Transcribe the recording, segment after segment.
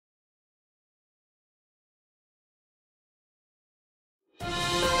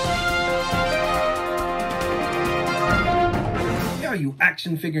Ciao, you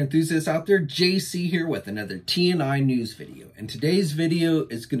action figure enthusiasts out there. JC here with another TNI news video. And today's video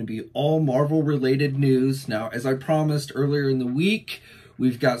is going to be all Marvel related news. Now, as I promised earlier in the week,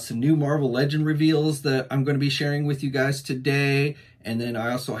 we've got some new Marvel Legend reveals that I'm going to be sharing with you guys today. And then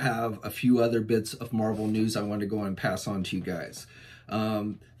I also have a few other bits of Marvel news I want to go and pass on to you guys.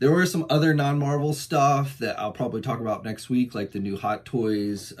 There were some other non-Marvel stuff that I'll probably talk about next week, like the new Hot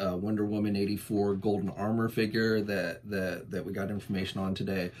Toys Wonder Woman 84 Golden Armor figure that we got information on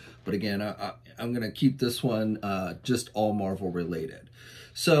today. But again, I'm going to keep this one just all Marvel related.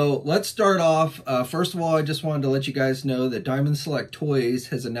 So let's start off. First of all, I just wanted to let you guys know that Diamond Select Toys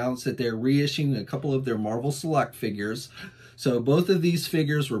has announced that they're reissuing a couple of their Marvel Select figures. So both of these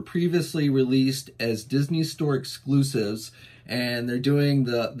figures were previously released as Disney Store exclusives, and they're doing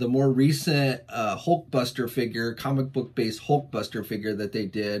the more recent Hulkbuster figure, comic book based Hulkbuster figure that they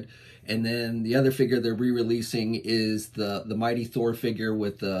did. And then the other figure they're re-releasing is the Mighty Thor figure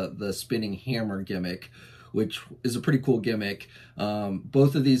with the spinning hammer gimmick, which is a pretty cool gimmick.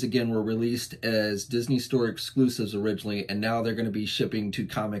 Both of these, again, were released as Disney Store exclusives originally, and now they're going to be shipping to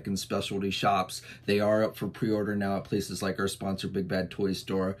comic and specialty shops. They are up for pre-order now at places like our sponsor, Big Bad Toy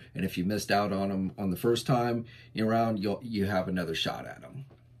Store, and if you missed out on them on the first time around, you have another shot at them.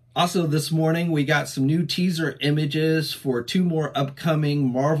 Also, this morning, we got some new teaser images for two more upcoming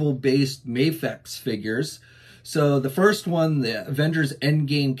Marvel-based MAFEX figures. So the first one, the Avengers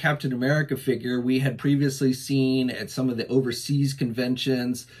Endgame Captain America figure, we had previously seen at some of the overseas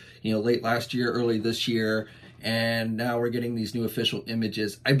conventions, late last year, early this year, and now we're getting these new official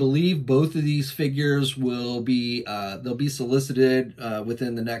images. I believe both of these figures will be, they'll be solicited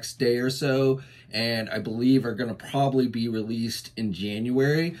within the next day or so, and I believe are going to probably be released in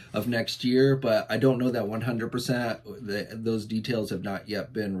January of next year, but I don't know that 100%. Those details have not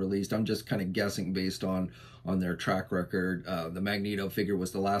yet been released. I'm just kind of guessing based on their track record. The Magneto figure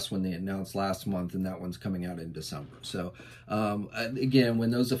was the last one they announced last month, and that one's coming out in December. So again,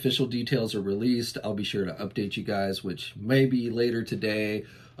 when those official details are released, I'll be sure to update you guys, which may be later today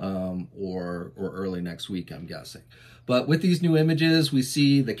or early next week, I'm guessing. But with these new images, we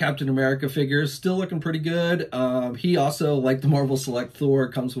see the Captain America figure still looking pretty good. He also, like the Marvel Select Thor,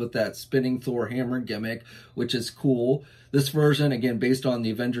 comes with that spinning Thor hammer gimmick, which is cool. This version, again, based on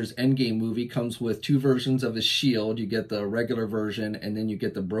the Avengers Endgame movie, comes with two versions of his shield. You get the regular version, and then you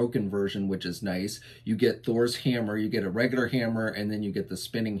get the broken version, which is nice. You get Thor's hammer, you get a regular hammer, and then you get the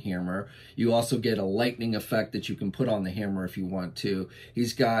spinning hammer. You also get a lightning effect that you can put on the hammer if you want to.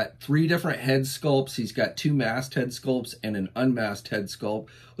 He's got 3 different head sculpts. He's got 2 masked head sculpts and an unmasked head sculpt,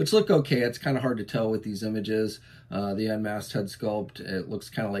 which look okay. It's kind of hard to tell with these images. The unmasked head sculpt, it looks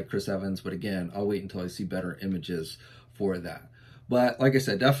kind of like Chris Evans, but again, I'll wait until I see better images for that. But like I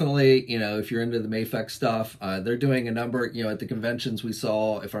said, definitely, if you're into the MAFEX stuff, they're doing a number, at the conventions we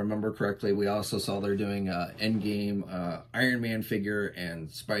saw, if I remember correctly, we also saw they're doing Endgame Iron Man figure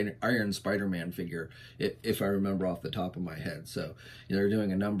and Iron Spider-Man figure, if I remember off the top of my head. So they're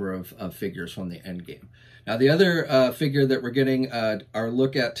doing a number of figures from the Endgame. Now, the other figure that we're getting our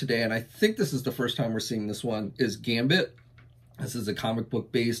look at today, and I think this is the first time we're seeing this one, is Gambit. This is a comic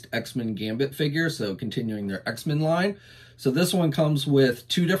book based X-Men Gambit figure, so continuing their X-Men line. So this one comes with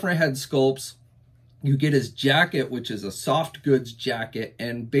 2 different head sculpts. You get his jacket, which is a soft goods jacket,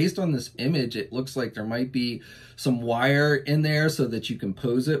 and based on this image, it looks like there might be some wire in there so that you can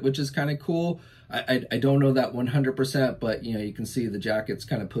pose it, which is kind of cool. I don't know that 100%, but you can see the jacket's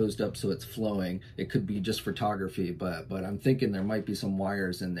kind of posed up so it's flowing. It could be just photography, but I'm thinking there might be some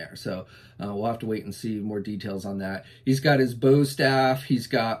wires in there. So we'll have to wait and see more details on that. He's got his bow staff. He's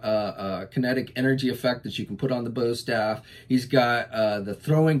got a kinetic energy effect that you can put on the bow staff. He's got the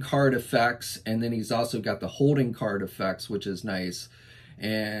throwing card effects, and then he's also got the holding card effects, which is nice.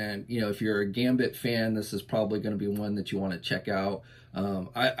 And, if you're a Gambit fan, this is probably going to be one that you want to check out.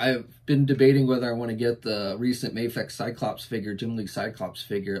 I've been debating whether I want to get the recent MAFEX Cyclops figure, Jim Lee Cyclops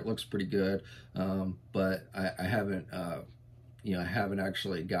figure. It looks pretty good, but I haven't, I haven't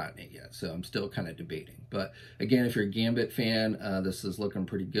actually gotten it yet, so I'm still kind of debating. But again, if you're a Gambit fan, this is looking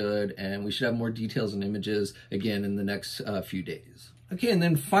pretty good, and we should have more details and images, again, in the next few days. Okay, and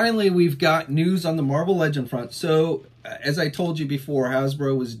then finally, we've got news on the Marvel Legend front. So, as I told you before,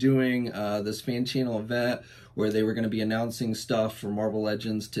 Hasbro was doing this fan channel event where they were going to be announcing stuff for Marvel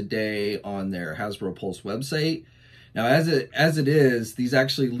Legends today on their Hasbro Pulse website. Now, as it is, these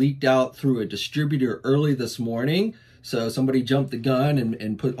actually leaked out through a distributor early this morning. So somebody jumped the gun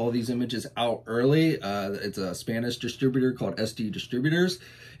and put all these images out early. It's a Spanish distributor called SD Distributors.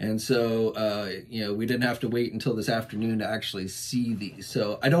 And so, you know, we didn't have to wait until this afternoon to actually see these.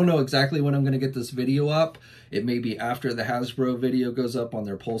 So I don't know exactly when I'm going to get this video up. It may be after the Hasbro video goes up on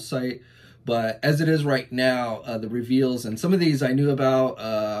their Pulse site. But as it is right now, the reveals, and some of these I knew about,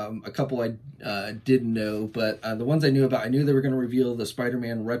 a couple I didn't know, but the ones I knew about, I knew they were going to reveal the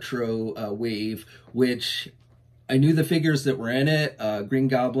Spider-Man Retro Wave, which I knew the figures that were in it, Green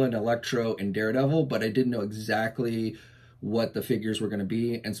Goblin, Electro, and Daredevil, but I didn't know exactly what the figures were going to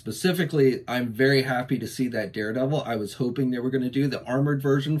be. And specifically, I'm very happy to see that Daredevil. I was hoping they were going to do the armored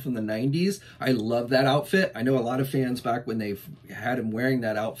version from the 90s. I love that outfit. I know a lot of fans back when they had him wearing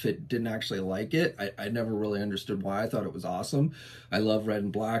that outfit didn't actually like it. I never really understood why. I thought it was awesome. I love red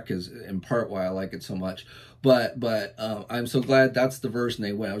and black, is in part why I like it so much. But I'm so glad that's the version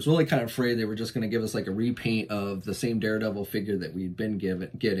they went. I was really kind of afraid they were just going to give us like a repaint of the same Daredevil figure that we'd been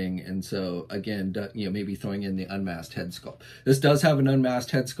getting. And so again, you know, maybe throwing in the unmasked head sculpt. This does have an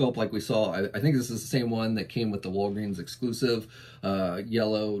unmasked head sculpt like we saw. I think this is the same one that came with the Walgreens exclusive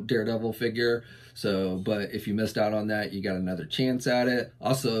yellow Daredevil figure. So, but if you missed out on that, you got another chance at it.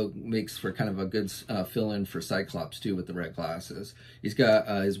 Also makes for kind of a good fill-in for Cyclops too with the red glasses. He's got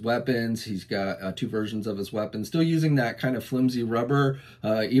his weapons. He's got two versions of his weapons. Still using that kind of flimsy rubber.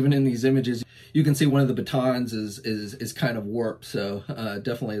 Even in these images, you can see one of the batons is kind of warped. So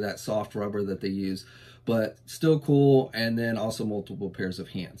definitely that soft rubber that they use. But still cool, and then also multiple pairs of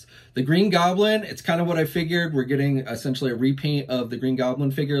hands. The Green Goblin, it's kind of what I figured. We're getting essentially a repaint of the Green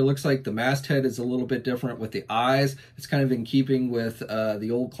Goblin figure. It looks like the masked head is a little bit different with the eyes. It's kind of in keeping with the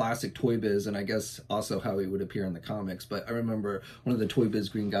old classic Toy Biz, and I guess also how he would appear in the comics. But I remember one of the Toy Biz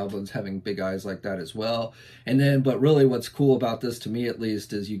Green Goblins having big eyes like that as well. And then, but really what's cool about this, to me at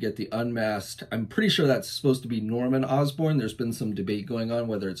least, is you get the unmasked. I'm pretty sure that's supposed to be Norman Osborn. There's been some debate going on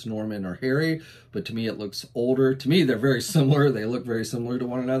whether it's Norman or Harry, but to me it looks older. To me, they're very similar. They look very similar to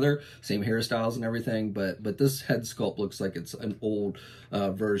one another. Same hairstyles and everything, but this head sculpt looks like it's an old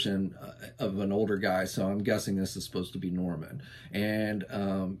version of an older guy, so I'm guessing this is supposed to be Norman. And,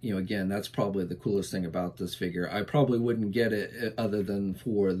 you know, again, that's probably the coolest thing about this figure. I probably wouldn't get it other than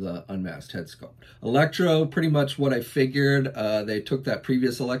for the unmasked head sculpt. Electro, pretty much what I figured. They took that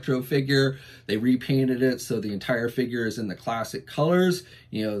previous Electro figure, they repainted it so the entire figure is in the classic colors.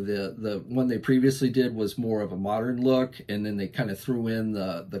 You know, the one they previously did was more of a modern look, and then they kind of threw in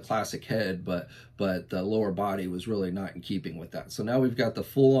the classic head, but the lower body was really not in keeping with that. So now we've got the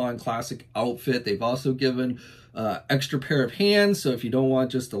full-on classic outfit. They've also given extra pair of hands, so if you don't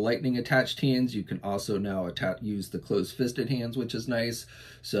want just the lightning attached hands, you can also now use the closed-fisted hands, which is nice.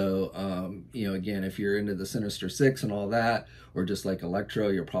 So you know, again, if you're into the Sinister Six and all that, or just like Electro,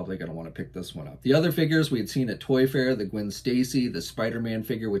 you're probably going to want to pick this one up. The other figures we had seen at Toy Fair, the Gwen Stacy, the Spider-Man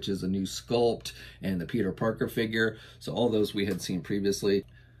figure, which is a new sculpt, and the Peter Parker figure. So all those we had seen previously.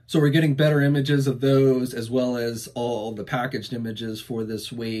 So we're getting better images of those, as well as all the packaged images for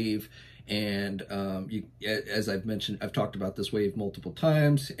this wave. And as I've mentioned, I've talked about this wave multiple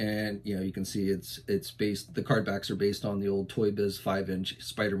times, and you know, you can see it's based, the card backs are based on the old Toy Biz 5-inch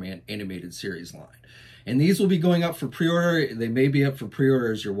Spider-Man animated series line. And these will be going up for pre-order. They may be up for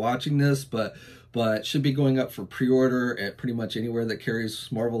pre-order as you're watching this, but should be going up for pre-order at pretty much anywhere that carries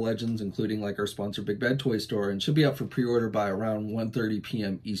Marvel Legends, including like our sponsor Big Bad Toy Store, and should be up for pre-order by around 1:30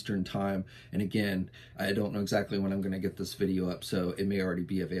 p.m. Eastern time. And again, I don't know exactly when I'm going to get this video up, so it may already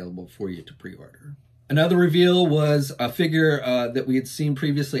be available for you to pre-order. Another reveal was a figure that we had seen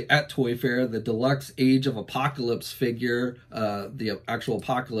previously at Toy Fair, the deluxe Age of Apocalypse figure, the actual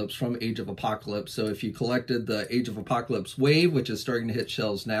Apocalypse from Age of Apocalypse. So if you collected the Age of Apocalypse wave, which is starting to hit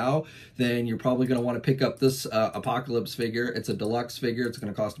shelves now, then you're probably going to want to pick up this Apocalypse figure. It's a deluxe figure. It's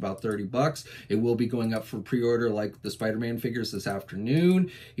going to cost about 30 bucks. It will be going up for pre-order like the Spider-Man figures this afternoon.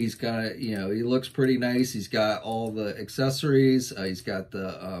 He's got, you know, he looks pretty nice. He's got all the accessories. He's got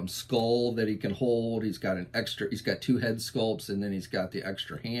the skull that he can hold. He's got he's got two head sculpts, and then he's got the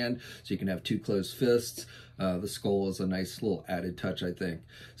extra hand, so you can have two closed fists. The skull is a nice little added touch, I think.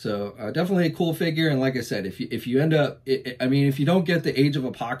 So definitely a cool figure. And like I said, if you end up, I mean, if you don't get the Age of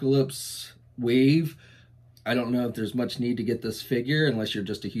Apocalypse wave, I don't know if there's much need to get this figure unless you're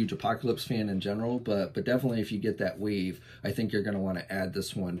just a huge Apocalypse fan in general. But definitely, if you get that wave, I think you're going to want to add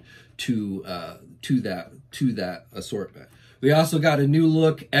this one to that assortment. We also got a new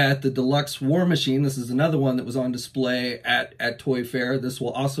look at the Deluxe War Machine. This is another one that was on display at Toy Fair. This will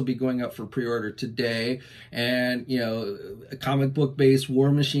also be going up for pre-order today. And, you know, a comic book based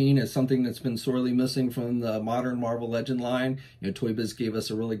War Machine is something that's been sorely missing from the modern Marvel Legend line. You know, Toy Biz gave us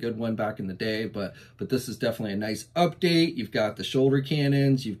a really good one back in the day, but this is definitely a nice update. You've got the shoulder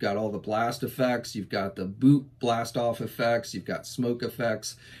cannons, you've got all the blast effects, you've got the boot blast off effects, you've got smoke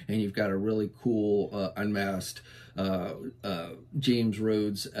effects, and you've got a really cool unmasked James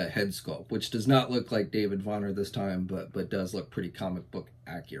Rhodes head sculpt, which does not look like David Vonner this time, but does look pretty comic book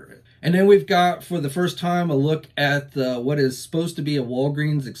accurate. And then we've got, for the first time, a look at what is supposed to be a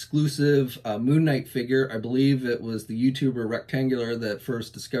Walgreens exclusive Moon Knight figure. I believe it was the YouTuber Rectangular that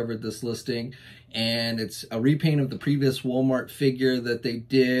first discovered this listing, and it's a repaint of the previous Walmart figure that they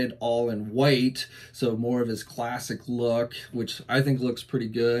did all in white, so more of his classic look, which I think looks pretty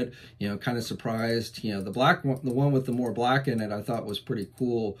good. You know, kind of surprised. You know, the black one, the one with the more black in it, I thought was pretty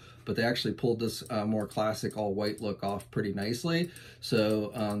cool, but they actually pulled this more classic all white look off pretty nicely.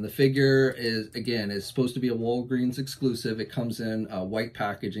 So the figure is supposed to be a Walgreens exclusive. It comes in white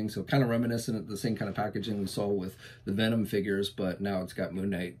packaging, so kind of reminiscent of the same kind of packaging we saw with the Venom figures, but now it's got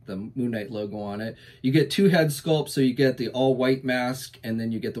the Moon Knight logo on it. You get two head sculpts, so you get the all white mask, and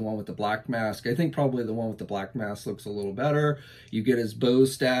then you get the one with the black mask. I think probably the one with the black mask looks a little better. You get his bow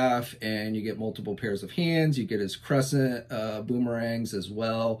staff, and you get multiple pairs of hands. You get his crescent boomerangs as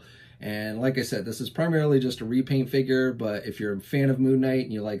well. And like I said, this is primarily just a repaint figure, but if you're a fan of Moon Knight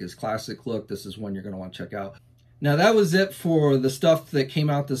and you like his classic look, this is one you're going to want to check out. Now, that was it for the stuff that came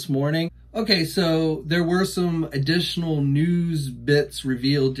out this morning. Okay, so there were some additional news bits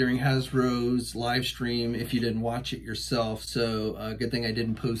revealed during Hasbro's live stream if you didn't watch it yourself. So good thing I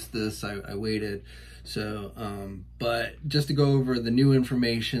didn't post this. I waited. So, but just to go over the new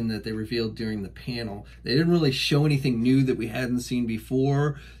information that they revealed during the panel, they didn't really show anything new that we hadn't seen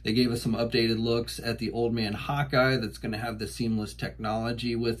before. They gave us some updated looks at the Old Man Hawkeye that's going to have the seamless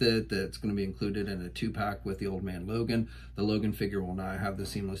technology with it, that's going to be included in a 2-pack with the Old Man Logan. The Logan figure will not have the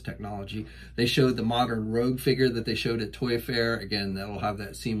seamless technology. They showed the modern Rogue figure that they showed at Toy Fair. Again, that'll have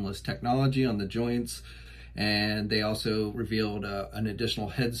that seamless technology on the joints. And they also revealed an additional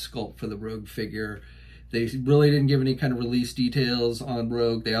head sculpt for the Rogue figure. They really didn't give any kind of release details on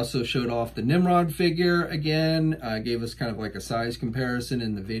Rogue. They also showed off the Nimrod figure again, gave us kind of like a size comparison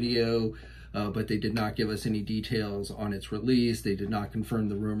in the video, but they did not give us any details on its release. They did not confirm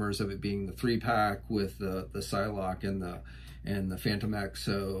the rumors of it being the 3-pack with the Psylocke and the Phantom X,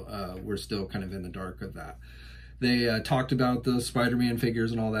 so we're still kind of in the dark of that. They talked about the Spider-Man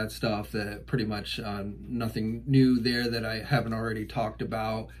figures and all that stuff, that pretty much nothing new there that I haven't already talked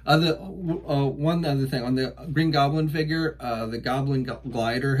about. One other thing, on the Green Goblin figure, the Goblin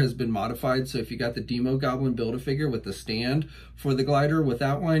glider has been modified. So if you got the Demo Goblin Build-A-Figure with the stand for the glider, with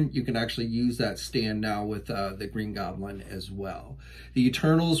that one, you can actually use that stand now with the Green Goblin as well. The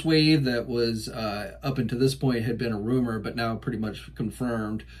Eternals wave that was up until this point had been a rumor, but now pretty much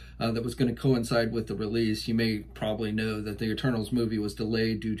confirmed, that was going to coincide with the release. You may probably know that the Eternals movie was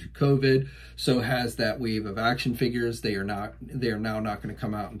delayed due to COVID, so has that wave of action figures. They are now not going to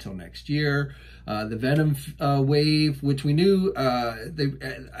come out until next year. The Venom wave, which we knew, I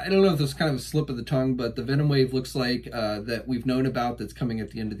don't know if this was kind of a slip of the tongue, but the Venom wave looks like that we've known about, that's coming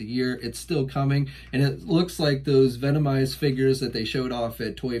at the end of the year. It's still coming, and it looks like those Venomized figures that they showed off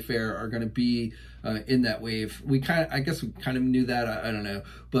at Toy Fair are going to be in that wave. I guess we kind of knew that. I don't know,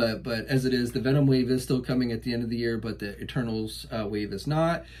 but as it is, the Venom wave is still coming at the end of the year, but the Eternals wave is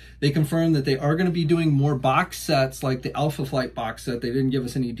not. They confirmed that they are going to be doing more box sets, like the Alpha Flight box set. They didn't give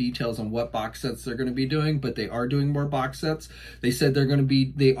us any details on what box sets they're going to be doing, but they are doing more box sets. They said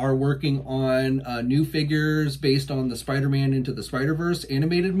they are working on new figures based on the Spider-Man Into the Spider-Verse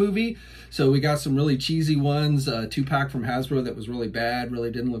animated movie. So we got some really cheesy ones, 2-pack from Hasbro that was really bad,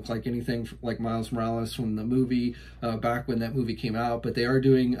 really didn't look like anything like Miles Morales from the movie back when that movie came out, but they are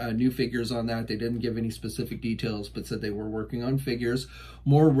doing new figures on that. They didn't give any specific details, but said they were working on figures.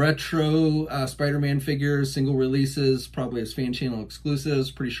 More retro Spider-Man figures, single releases, probably as fan channel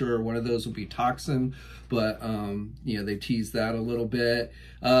exclusives. Pretty sure one of those will be Toxin, but you know, they teased that a little bit.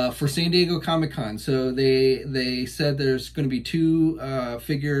 For San Diego Comic-Con, so they said there's going to be 2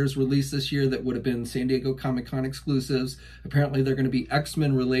 figures released this year that would have been San Diego Comic-Con exclusives. Apparently they're going to be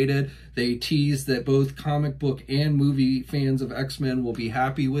X-Men related. They teased advised that both comic book and movie fans of X-Men will be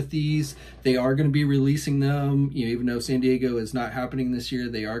happy with these. They are going to be releasing them, even though San Diego is not happening this year.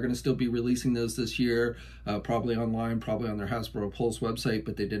 They are going to still be releasing those this year, probably online, probably on their Hasbro Pulse website,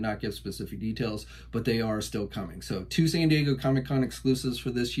 but they did not give specific details, but they are still coming. So 2 San Diego Comic-Con exclusives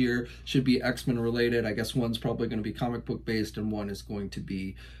for this year should be X-Men related. I guess one's probably going to be comic book based and one is going to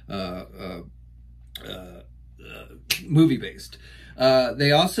be movie based.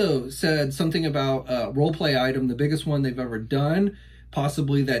 They also said something about role play item, the biggest one they've ever done,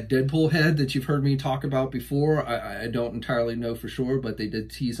 possibly that Deadpool head that you've heard me talk about before. I don't entirely know for sure, but they did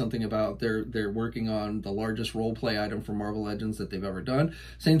tease something about they're working on the largest role play item for Marvel Legends that they've ever done.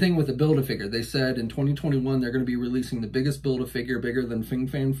 Same thing with the Build-A-Figure. They said in 2021 they're going to be releasing the biggest Build-A-Figure, bigger than Fing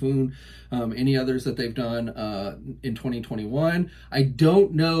Fan Foon, any others that they've done in 2021. I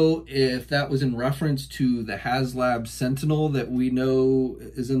don't know if that was in reference to the HasLab Sentinel that we know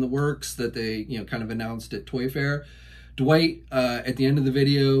is in the works that they kind of announced at Toy Fair. Dwight, at the end of the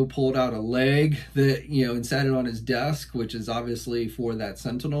video, pulled out a leg that, and sat it on his desk, which is obviously for that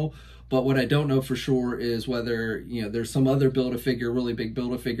Sentinel. But what I don't know for sure is whether, there's some other Build-A-Figure, really big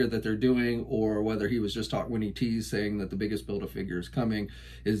Build-A-Figure that they're doing, or whether he was just talking when he teased saying that the biggest Build-A-Figure is coming,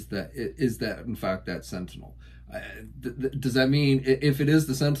 is that in fact that Sentinel. Does that mean, if it is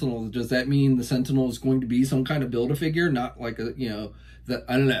the Sentinel, does that mean the Sentinel is going to be some kind of Build-A-Figure, not like a,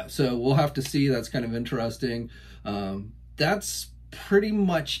 I don't know. So we'll have to see. That's kind of interesting. That's pretty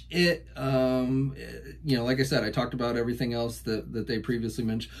much it. Like I said, I talked about everything else that they previously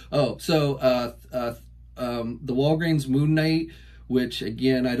mentioned. Oh, so the Walgreens Moon Knight, which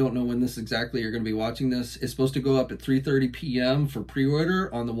again, I don't know when this exactly you're going to be watching this, is supposed to go up at 3:30 p.m. for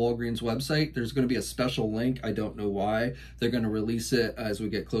pre-order on the Walgreens website. There's going to be a special link. I don't know why. They're going to release it as we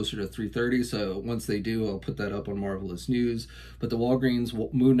get closer to 3:30. So once they do, I'll put that up on Marvelous News. But the Walgreens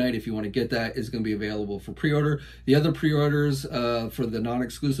Moon Knight, if you want to get that, is going to be available for pre-order. The other pre-orders for the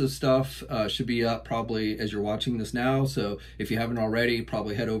non-exclusive stuff should be up probably as you're watching this now. So if you haven't already,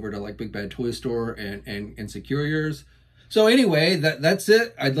 probably head over to like Big Bad Toy Store and secure yours. So anyway, that's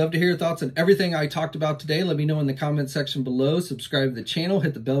it. I'd love to hear your thoughts on everything I talked about today. Let me know in the comment section below. Subscribe to the channel,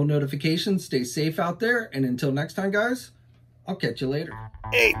 hit the bell notifications, stay safe out there, and until next time, guys, I'll catch you later.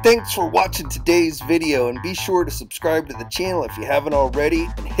 Hey, thanks for watching today's video, and be sure to subscribe to the channel if you haven't already,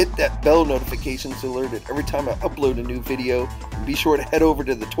 and hit that bell notification to alert it every time I upload a new video. And be sure to head over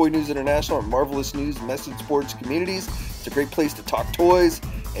to the Toy News International and Marvelous News message boards communities. It's a great place to talk toys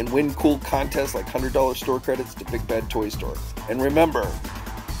and win cool contests like $100 store credits to Big Bad Toy Store. And remember,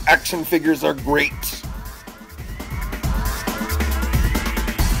 action figures are great.